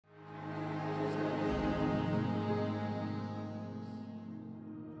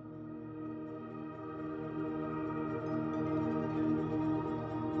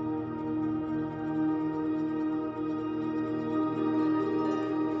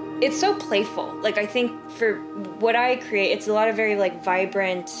It's so playful. Like, I think for what I create, it's a lot of very like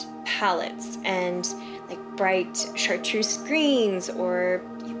vibrant palettes and like bright chartreuse greens or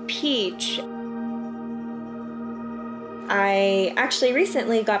peach. I actually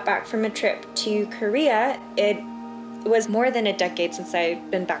recently got back from a trip to Korea. It was more than a decade since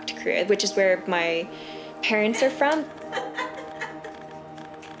I've been back to Korea, which is where my parents are from.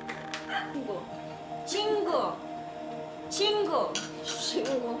 친구. 친구.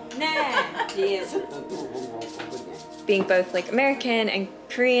 친구. 네. Being both like American and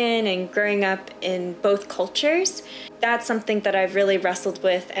Korean and growing up in both cultures, that's something that I've really wrestled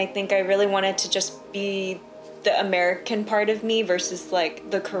with. I think I really wanted to just be the American part of me versus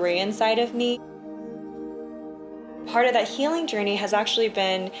like the Korean side of me. Part of that healing journey has actually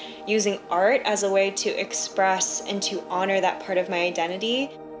been using art as a way to express and to honor that part of my identity.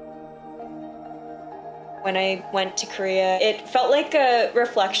 When I went to Korea, it felt like a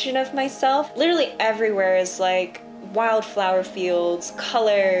reflection of myself. Literally everywhere is like wildflower fields,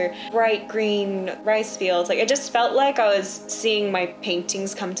 color, bright green rice fields. Like, it just felt like I was seeing my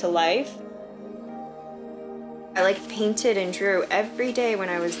paintings come to life. I like painted and drew every day when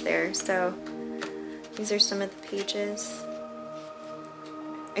I was there, so these are some of the pages.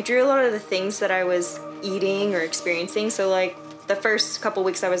 I drew a lot of the things that I was eating or experiencing. So like the first couple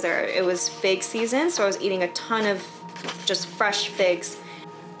weeks I was there, it was fig season, so I was eating a ton of just fresh figs.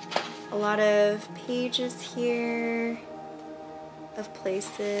 A lot of pages here of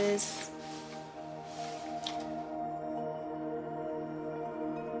places.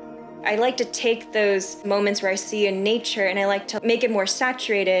 I like to take those moments where I see in nature and I like to make it more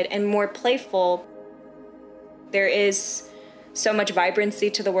saturated and more playful. There is so much vibrancy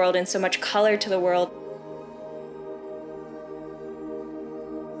to the world and so much color to the world.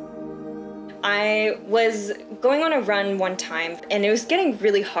 I was going on a run one time and it was getting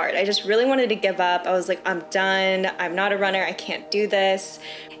really hard. I just really wanted to give up. I was like, I'm done. I'm not a runner. I can't do this.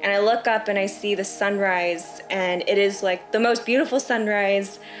 And I look up and I see the sunrise, and it is like the most beautiful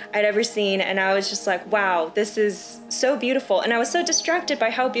sunrise I'd ever seen. And I was just like, wow, this is so beautiful. And I was so distracted by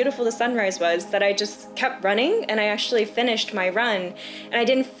how beautiful the sunrise was that I just kept running, and I actually finished my run. And I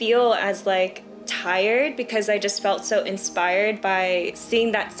didn't feel as like tired because I just felt so inspired by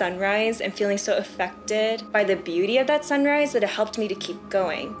seeing that sunrise and feeling so affected by the beauty of that sunrise that it helped me to keep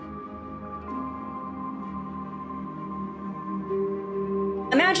going.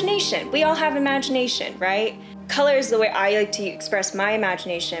 Imagination. We all have imagination, right? Color is the way I like to express my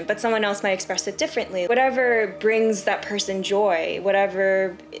imagination, but someone else might express it differently. Whatever brings that person joy,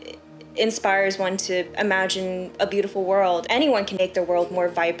 whatever inspires one to imagine a beautiful world. Anyone can make their world more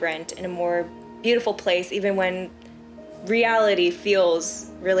vibrant and a more beautiful place, even when reality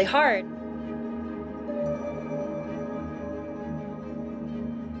feels really hard.